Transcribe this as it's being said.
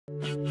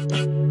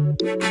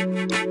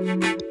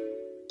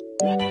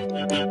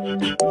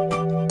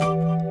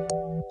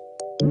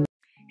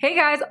Hey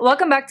guys,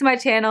 welcome back to my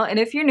channel, and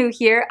if you're new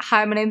here,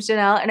 hi, my name's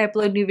Janelle and I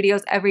upload new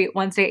videos every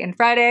Wednesday and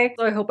Friday.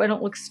 So I hope I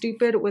don't look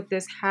stupid with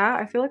this hat.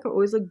 I feel like I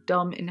always look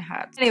dumb in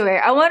hats. Anyway,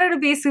 I wanted to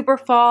be super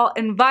fall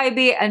and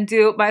vibey and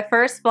do my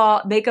first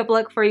fall makeup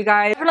look for you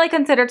guys. Definitely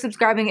consider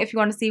subscribing if you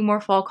want to see more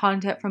fall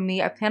content from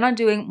me. I plan on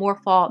doing more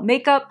fall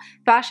makeup,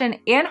 fashion,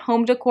 and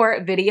home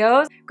decor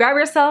videos. Grab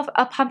yourself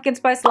a pumpkin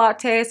spice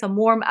latte, some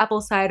warm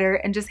apple cider,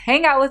 and just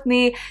hang out with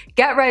me,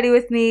 get ready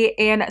with me,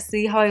 and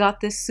see how I got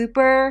this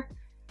super...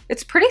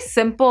 It's pretty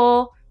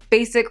simple,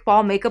 basic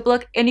fall makeup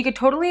look, and you could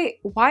totally,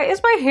 why is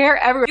my hair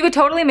everywhere? You could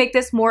totally make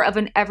this more of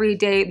an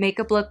everyday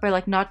makeup look by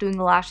like not doing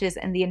the lashes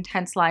and the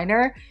intense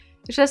liner.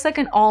 It's just like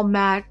an all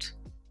matte,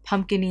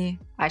 pumpkin-y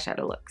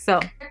eyeshadow look. So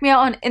check me out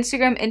on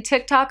Instagram and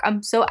TikTok.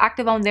 I'm so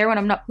active on there when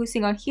I'm not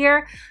posting on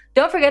here.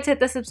 Don't forget to hit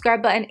the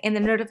subscribe button and the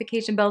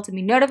notification bell to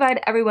be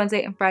notified every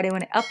Wednesday and Friday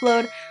when I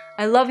upload.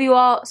 I love you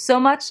all so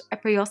much. I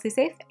pray you all stay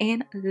safe,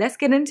 and let's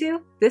get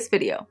into this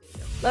video.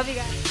 Love you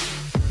guys.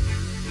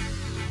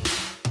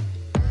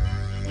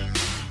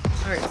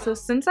 Alright, so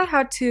since I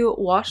had to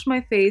wash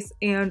my face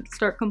and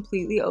start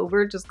completely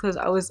over just because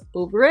I was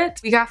over it,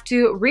 we have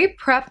to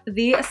re-prep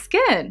the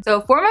skin.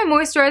 So for my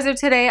moisturizer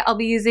today, I'll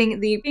be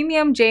using the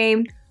Premium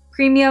Jane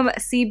Premium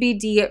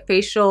CBD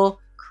Facial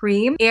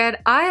Cream, and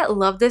I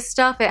love this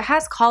stuff. It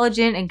has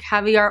collagen and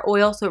caviar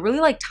oil, so it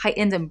really like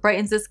tightens and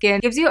brightens the skin,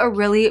 gives you a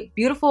really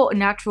beautiful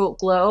natural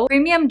glow.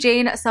 Premium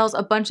Jane sells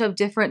a bunch of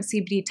different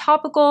CBD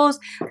topicals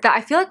that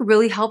I feel like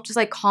really help just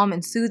like calm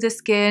and soothe the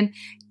skin,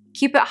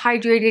 keep it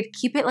hydrated,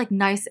 keep it like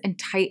nice and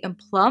tight and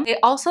plump. They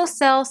also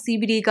sell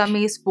CBD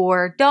gummies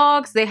for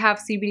dogs. They have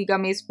CBD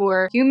gummies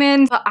for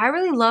humans, but I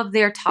really love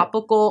their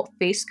topical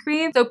face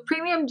cream. So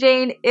Premium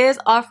Jane is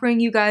offering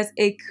you guys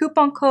a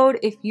coupon code.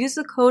 If you use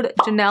the code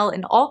Janelle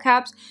in all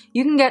caps,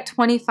 you can get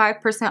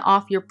 25%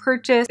 off your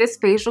purchase. This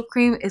facial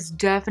cream is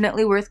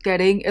definitely worth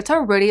getting. It's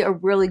already a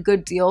really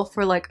good deal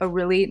for like a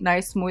really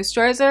nice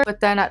moisturizer,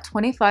 but then at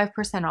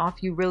 25%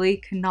 off, you really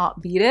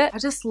cannot beat it. I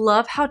just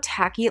love how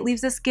tacky it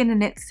leaves the skin,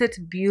 and it sits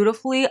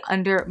beautifully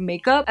under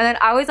makeup. And then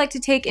I always like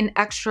to take an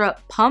extra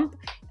pump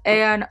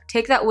and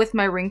take that with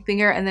my ring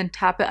finger and then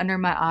tap it under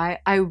my eye.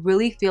 I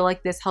really feel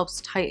like this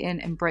helps tighten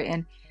and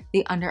brighten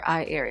the under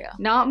eye area.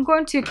 Now I'm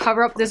going to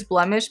cover up this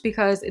blemish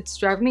because it's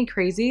driving me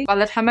crazy. By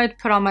the time I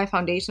put on my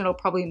foundation, it'll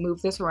probably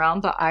move this around,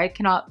 but I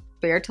cannot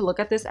bear to look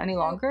at this any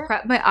longer.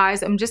 Prep my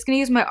eyes. I'm just gonna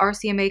use my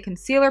RCMA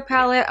concealer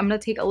palette. I'm gonna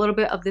take a little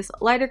bit of this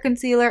lighter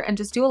concealer and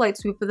just do a light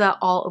swoop of that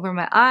all over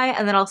my eye,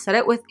 and then I'll set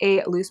it with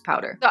a loose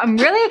powder. So I'm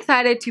really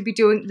excited to be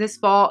doing this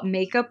fall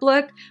makeup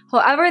look.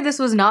 However, this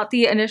was not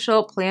the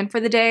initial plan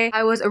for the day.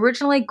 I was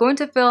originally going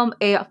to film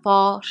a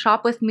fall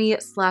shop with me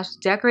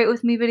 / decorate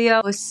with me video.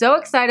 I was so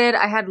excited.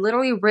 I had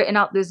literally written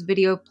out this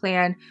video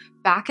plan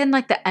back in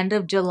like the end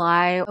of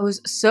July. I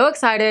was so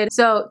excited.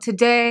 So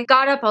today,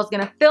 got up, I was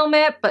gonna film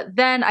it, but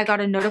then I got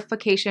a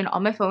notification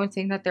on my phone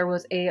saying that there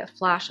was a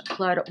flash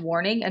flood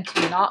warning and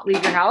to not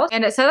leave your house.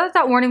 And it said that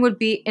that warning would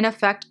be in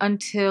effect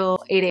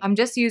until 8 a.m. I'm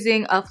just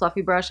using a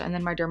fluffy brush and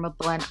then my Derma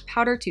Blend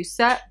powder to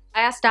set.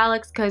 I asked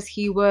Alex because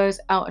he was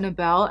out and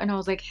about, and I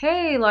was like,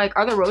 hey, like,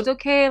 are the roads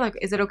okay? Like,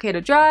 is it okay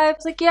to drive? I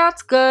was like, yeah,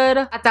 it's good.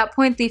 At that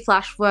point, the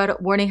flash flood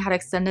warning had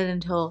extended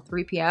until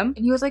 3 p.m.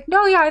 And he was like,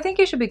 no, yeah, I think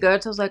you should be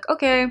good. So I was like,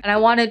 okay. And I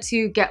wanted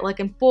to get like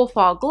in full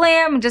fall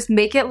glam and just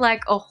make it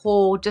like a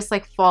whole, just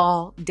like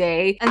fall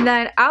day. And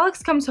then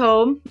Alex comes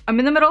home. I'm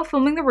in the middle of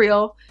filming the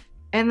reel.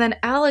 And then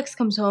Alex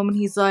comes home and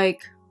he's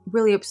like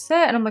really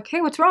upset. And I'm like,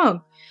 hey, what's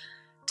wrong?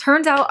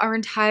 Turns out our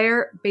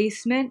entire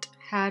basement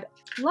had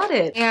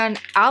flooded, and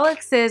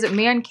Alex's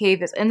man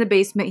cave is in the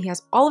basement. He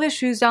has all of his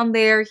shoes down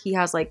there. He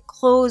has like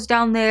clothes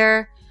down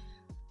there.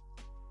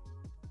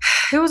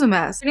 It was a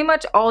mess. Pretty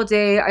much all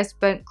day I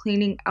spent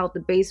cleaning out the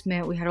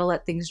basement. We had to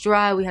let things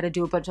dry. We had to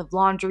do a bunch of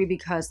laundry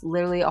because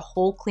literally a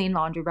whole clean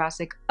laundry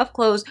basket of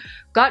clothes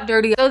got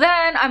dirty. So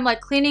then I'm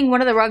like cleaning one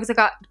of the rugs that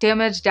got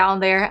damaged down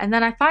there, and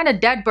then I find a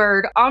dead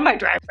bird on my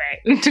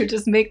driveway to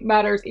just make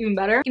matters even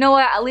better. You know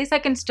what? At least I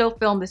can still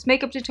film this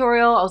makeup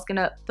tutorial. I was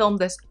gonna film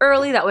this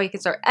early. That way I can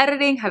start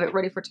editing, have it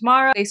ready for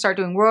tomorrow. They start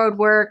doing road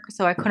work,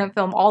 so I couldn't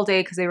film all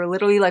day because they were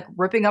literally like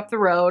ripping up the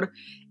road.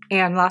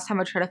 And last time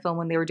I tried to film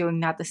when they were doing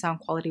that, the sound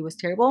quality was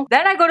terrible.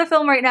 Then I go to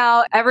film right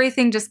now.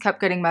 Everything just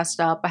kept getting messed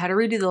up. I had to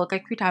redo the look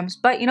like 3 times.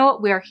 But you know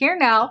what? We are here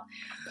now.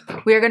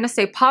 We are going to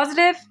stay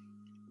positive.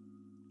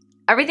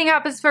 Everything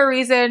happens for a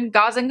reason.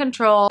 God's in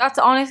control. That's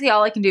honestly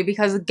all I can do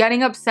because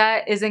getting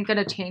upset isn't going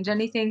to change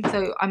anything.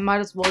 So I might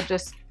as well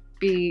just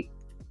be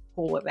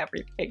cool with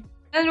everything.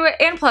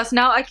 And plus,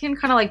 now I can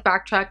kind of like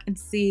backtrack and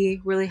see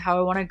really how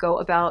I want to go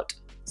about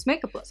this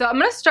makeup look. So I'm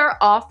gonna start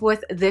off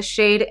with this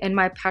shade in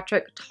my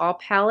Patrick Ta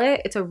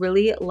palette. It's a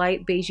really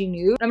light beigey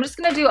nude. I'm just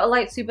gonna do a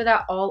light sweep of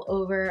that all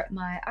over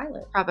my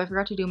eyelid. Crap, I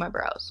forgot to do my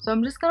brows. So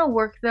I'm just gonna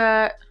work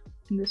that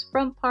in this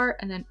front part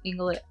and then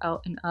angle it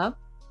out and up.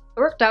 It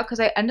worked out because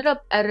I ended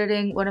up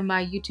editing one of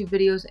my YouTube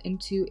videos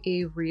into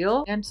a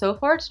reel, and so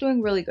far it's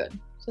doing really good.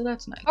 So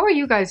that's nice. How are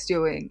you guys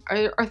doing?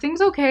 Are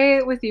things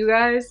okay with you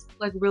guys?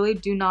 Like, really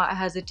do not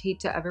hesitate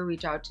to ever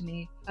reach out to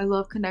me. I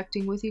love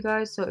connecting with you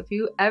guys. So if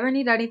you ever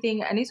need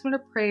anything, any sort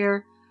of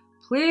prayer,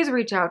 please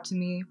reach out to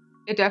me.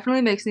 It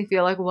definitely makes me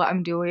feel like what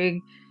I'm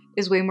doing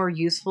is way more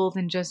useful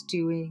than just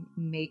doing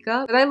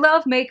makeup. But I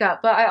love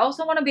makeup, but I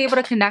also want to be able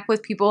to connect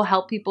with people,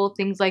 help people,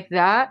 things like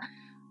that.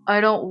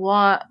 I don't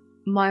want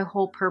my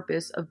whole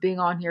purpose of being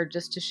on here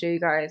just to show you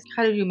guys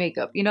how to do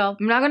makeup, you know?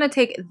 I'm not gonna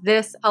take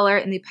this color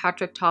in the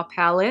Patrick Ta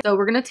palette. So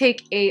we're gonna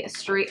take a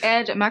straight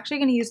edge. I'm actually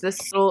gonna use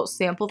this little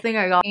sample thing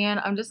I got, and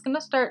I'm just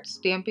gonna start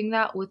stamping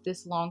that with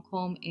this long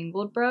comb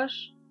angled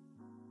brush.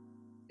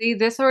 See,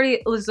 this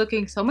already is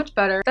looking so much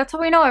better. That's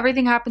how we know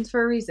everything happens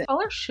for a reason. What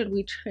color should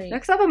we change?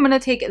 Next up, I'm gonna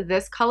take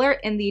this color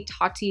in the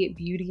Tati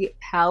Beauty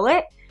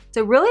palette. It's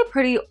a really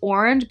pretty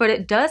orange, but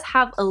it does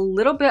have a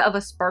little bit of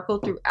a sparkle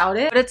throughout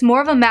it, but it's more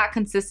of a matte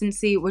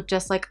consistency with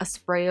just like a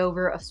spray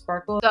over of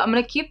sparkle. So I'm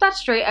gonna keep that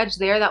straight edge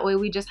there. That way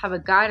we just have a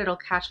guide, it'll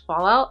catch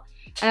fallout.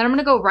 And then I'm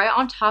gonna go right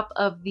on top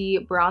of the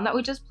brown that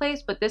we just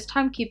placed, but this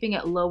time keeping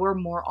it lower,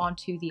 more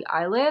onto the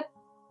eyelid.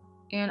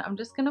 And I'm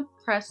just gonna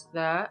press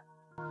that.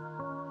 I'm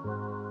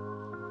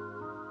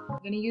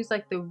gonna use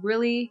like the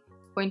really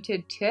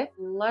pointed tip,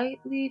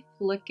 lightly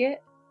flick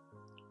it.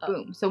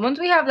 Boom. So once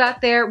we have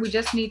that there, we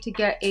just need to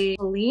get a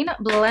clean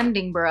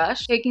blending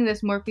brush. Taking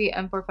this Morphe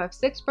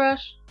M456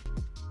 brush,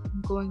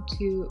 I'm going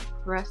to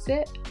press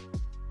it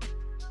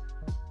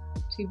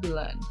to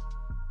blend.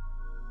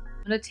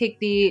 I'm gonna take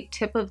the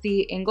tip of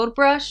the angled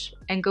brush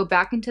and go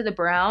back into the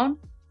brown.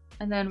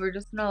 And then we're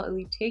just gonna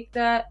lightly take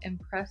that and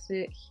press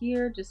it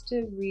here just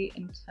to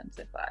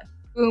re-intensify.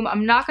 Boom.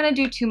 I'm not gonna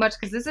do too much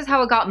because this is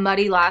how it got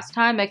muddy last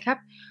time. I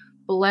kept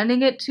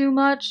blending it too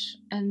much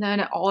and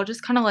then it all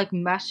just kind of like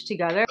meshed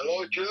together.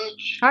 Hello,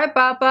 Judge. Hi,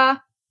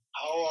 Papa.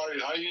 How are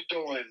you? How you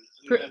doing?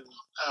 And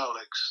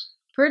Alex.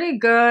 Pretty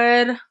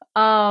good.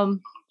 Oh,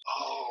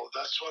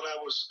 that's what I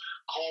was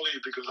calling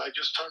you because I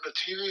just turned the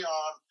TV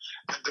on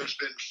and there's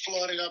been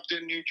flooding up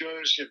in New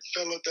Jersey and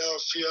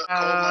Philadelphia.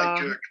 Call my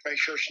Judge. Make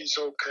sure she's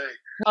okay.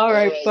 All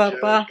right, Papa.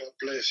 Judge. God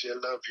bless you. I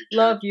love you. Judge.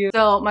 Love you.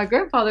 So my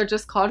grandfather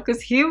just called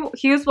because he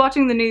was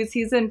watching the news.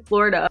 He's in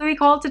Florida. So he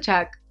called to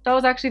check. That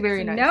was actually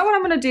very nice. Now what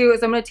I'm gonna do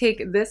is I'm gonna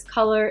take this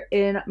color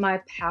in my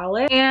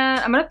palette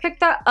and I'm gonna pick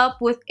that up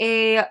with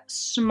a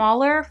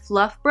smaller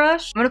fluff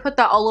brush. I'm gonna put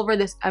that all over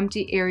this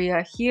empty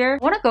area here.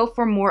 I wanna go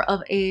for more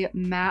of a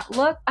matte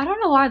look. I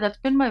don't know why, that's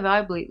been my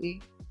vibe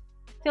lately.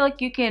 I feel like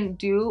you can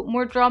do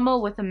more drama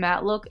with a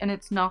matte look and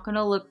it's not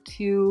gonna look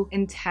too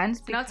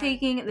intense. Now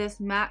taking this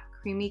matte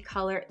creamy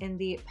color in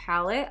the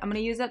palette, I'm gonna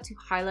use that to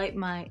highlight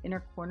my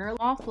inner corner.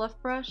 Small fluff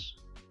brush.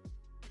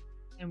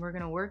 And we're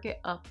gonna work it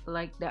up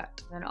like that.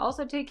 And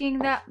also taking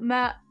that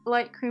matte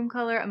light cream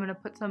color, I'm gonna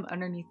put some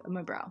underneath of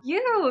my brow.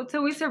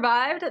 So we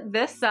survived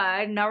this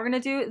side. Now we're gonna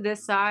do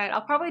this side. I'll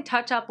probably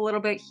touch up a little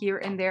bit here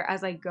and there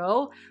as I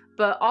go,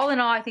 but all in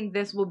all, I think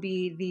this will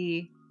be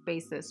the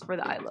basis for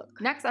the eye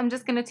look. Next, I'm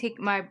just gonna take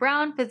my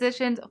brown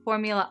Physicians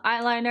Formula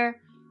eyeliner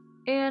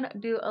and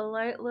do a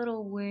light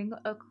little wing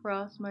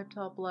across my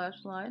top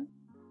lash line.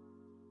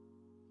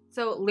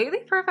 So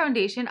lately for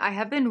foundation, I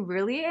have been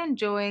really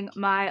enjoying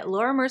my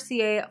Laura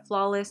Mercier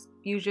Flawless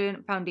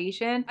Fusion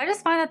Foundation. I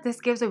just find that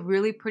this gives a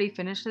really pretty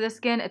finish to the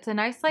skin. It's a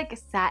nice like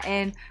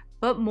satin,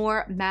 but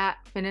more matte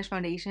finish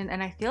foundation.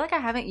 And I feel like I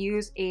haven't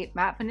used a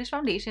matte finish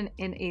foundation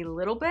in a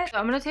little bit. So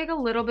I'm gonna take a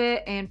little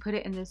bit and put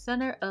it in the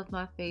center of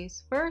my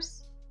face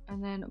first,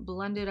 and then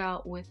blend it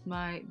out with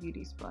my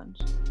beauty sponge.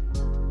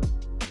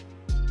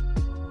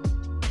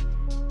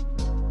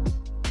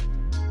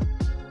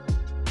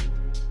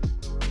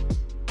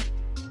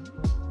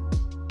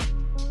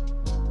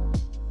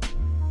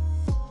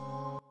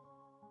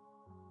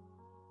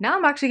 Now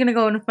I'm actually gonna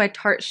go in with my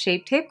Tarte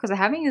Shape Tape because I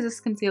haven't used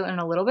this concealer in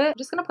a little bit. I'm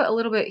just gonna put a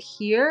little bit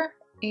here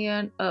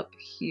and up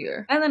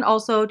here. And then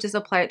also just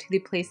apply it to the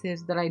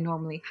places that I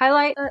normally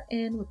highlight. That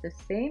in with the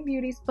same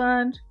beauty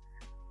sponge.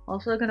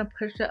 Also gonna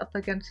push it up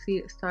against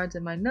the sides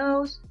of my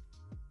nose.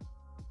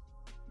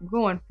 I'm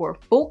going for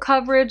full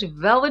coverage,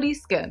 velvety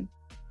skin.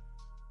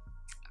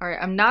 All right,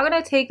 I'm now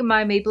gonna take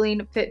my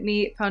Maybelline Fit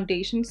Me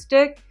foundation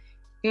stick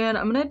and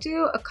I'm gonna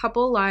do a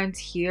couple lines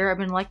here. I've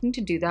been liking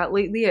to do that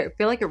lately. I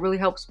feel like it really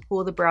helps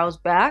pull the brows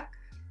back.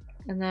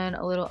 And then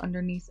a little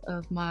underneath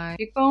of my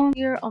cheekbone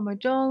here on my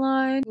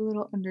jawline, a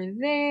little under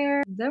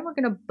there. Then we're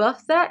gonna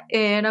buff that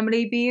in. I'm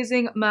gonna be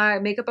using my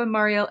Makeup by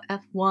Mario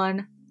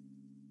F1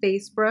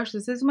 face brush.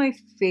 This is my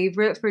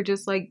favorite for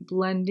just like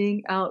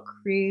blending out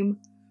cream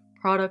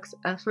products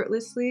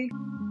effortlessly.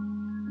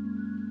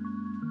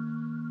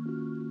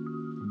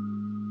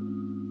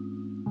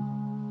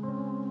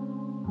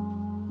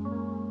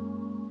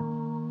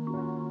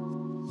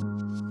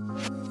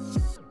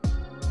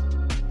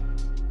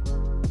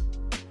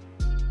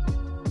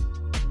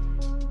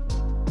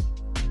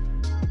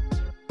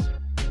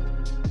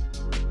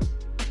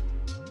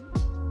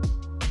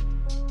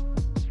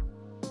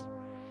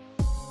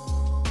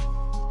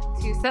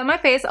 To set my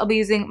face, I'll be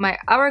using my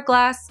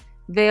Hourglass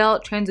Veil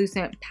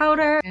Translucent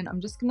Powder, and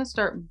I'm just gonna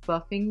start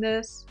buffing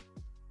this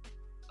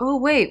Oh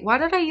wait, why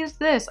did I use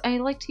this? I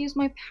like to use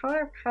my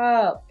powder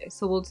puff.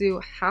 So we'll do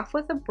half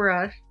with a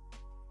brush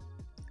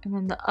and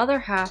then the other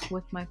half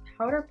with my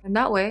powder. And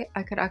that way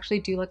I could actually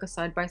do like a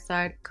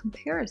side-by-side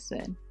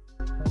comparison.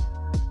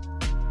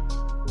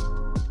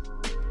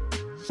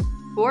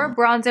 For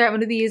bronzer, I'm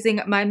going to be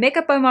using my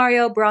Makeup by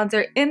Mario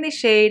bronzer in the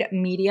shade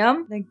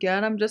Medium. And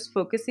again, I'm just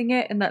focusing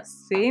it in that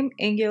same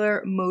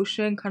angular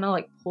motion, kind of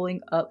like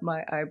pulling up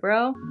my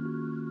eyebrow.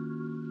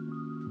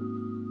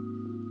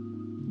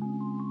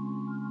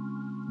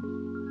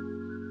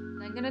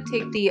 I'm going to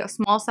take the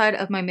small side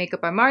of my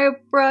Makeup by Mario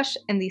brush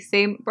and the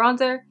same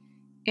bronzer,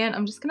 and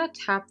I'm just going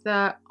to tap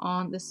that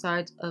on the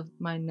sides of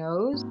my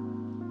nose.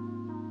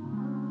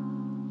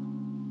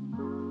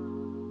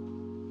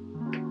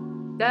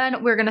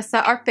 Then we're gonna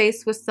set our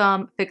face with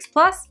some Fix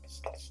Plus.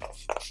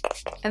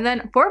 And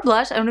then for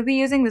blush, I'm gonna be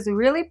using this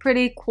really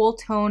pretty cool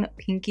tone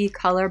pinky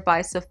color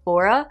by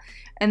Sephora.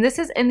 And this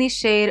is in the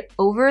shade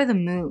Over the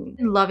Moon.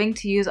 I'm loving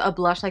to use a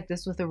blush like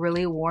this with a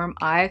really warm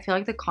eye. I feel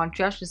like the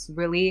contrast just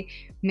really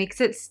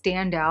makes it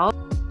stand out.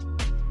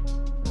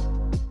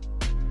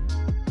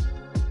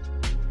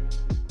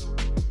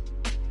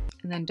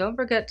 And then don't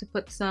forget to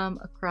put some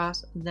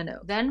across the nose.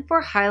 Then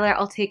for highlight,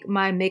 I'll take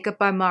my Makeup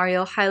by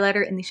Mario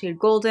highlighter in the shade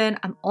Golden.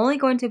 I'm only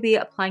going to be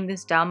applying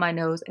this down my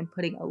nose and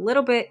putting a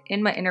little bit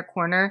in my inner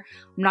corner.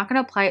 I'm not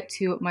going to apply it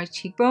to my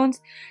cheekbones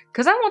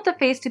because I want the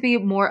face to be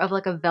more of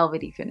like a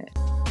velvety finish.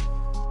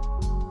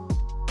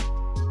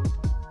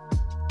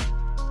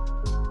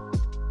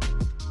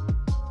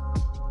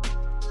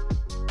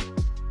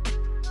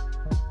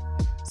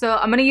 So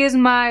I'm going to use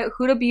my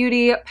Huda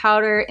Beauty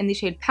powder in the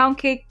shade Pound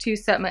Cake to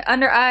set my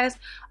under eyes.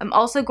 I'm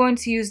also going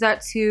to use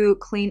that to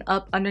clean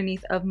up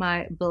underneath of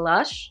my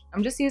blush.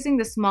 I'm just using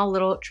this small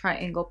little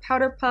triangle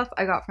powder puff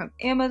I got from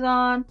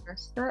Amazon.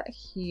 Press that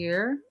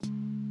here.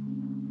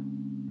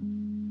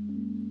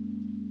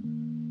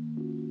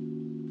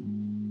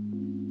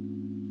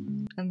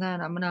 And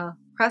then I'm going to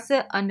press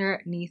it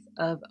underneath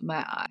of my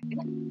eye.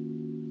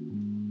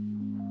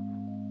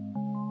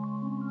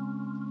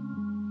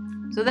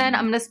 So then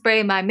I'm going to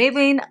spray my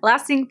Maybelline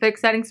Lasting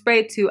Fix Setting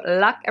Spray to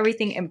lock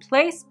everything in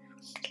place.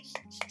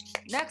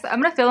 Next,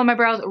 I'm going to fill in my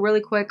brows really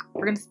quick.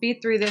 We're going to speed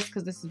through this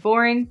because this is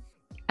boring.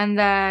 And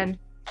then...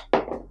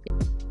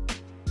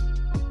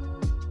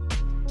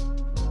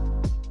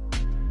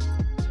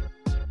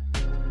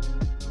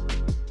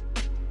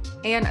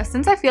 And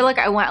since I feel like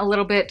I went a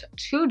little bit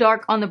too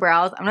dark on the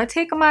brows, I'm going to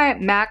take my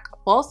MAC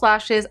False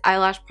Lashes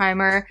Eyelash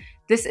Primer.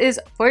 This is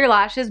for your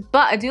lashes,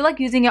 but I do like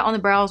using it on the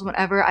brows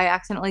whenever I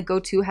accidentally go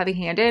too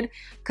heavy-handed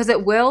because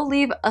it will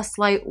leave a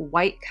slight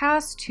white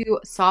cast to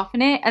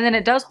soften it, and then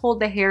it does hold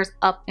the hairs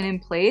up and in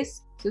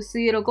place. So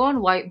see, it'll go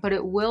on white, but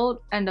it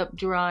will end up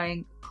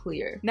drying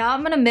clear. Now I'm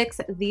going to mix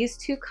these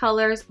two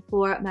colors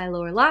for my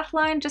lower lash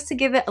line just to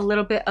give it a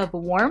little bit of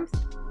warmth.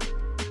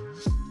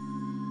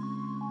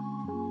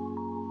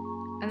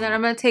 And then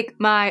I'm going to take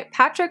my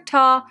Patrick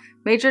Ta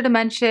Major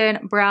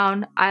Dimension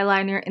Brown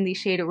Eyeliner in the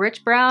shade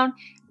Rich Brown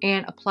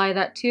and apply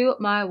that to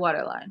my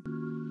waterline.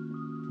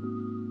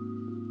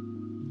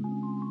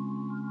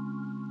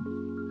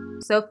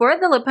 So for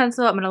the lip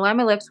pencil, I'm going to line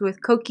my lips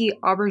with Kokie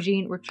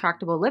Aubergine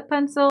Retractable Lip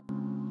Pencil.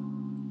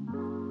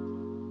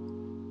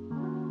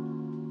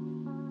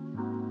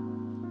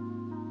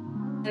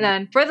 And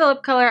then for the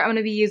lip color, I'm going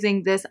to be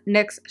using this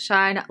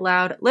NYXshine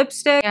Loud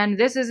Lipstick, and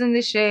this is in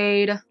the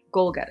shade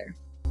Goal Getter.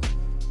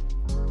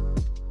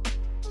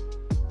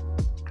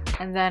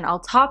 And then I'll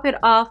top it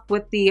off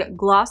with the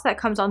gloss that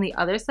comes on the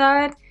other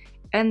side.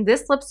 And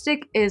this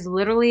lipstick is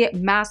literally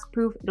mask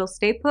proof. It'll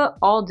stay put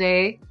all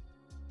day.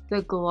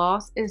 The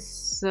gloss is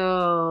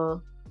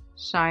so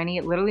shiny.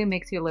 It literally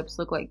makes your lips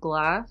look like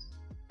glass.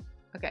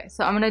 Okay,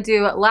 so I'm gonna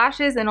do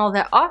lashes and all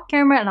that off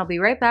camera, and I'll be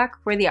right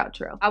back for the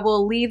outro. I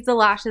will leave the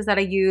lashes that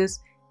I use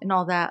and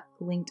all that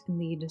linked in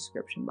the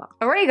description box.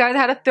 Alright guys, I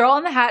had to throw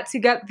on the hat to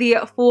get the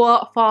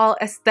full fall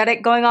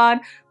aesthetic going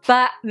on,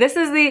 but this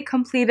is the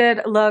completed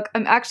look.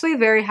 I'm actually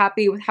very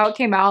happy with how it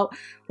came out.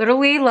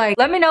 Literally, like,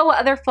 let me know what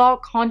other fall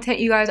content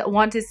you guys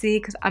want to see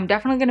because I'm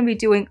definitely going to be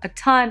doing a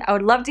ton. I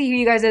would love to hear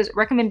you guys'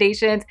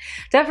 recommendations.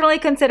 Definitely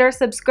consider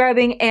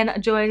subscribing and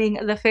joining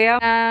the fam.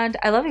 And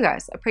I love you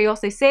guys. I pray you all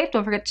stay safe.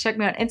 Don't forget to check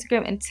me out on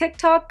Instagram and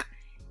TikTok.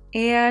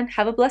 And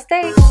have a blessed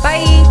day.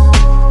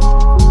 Bye!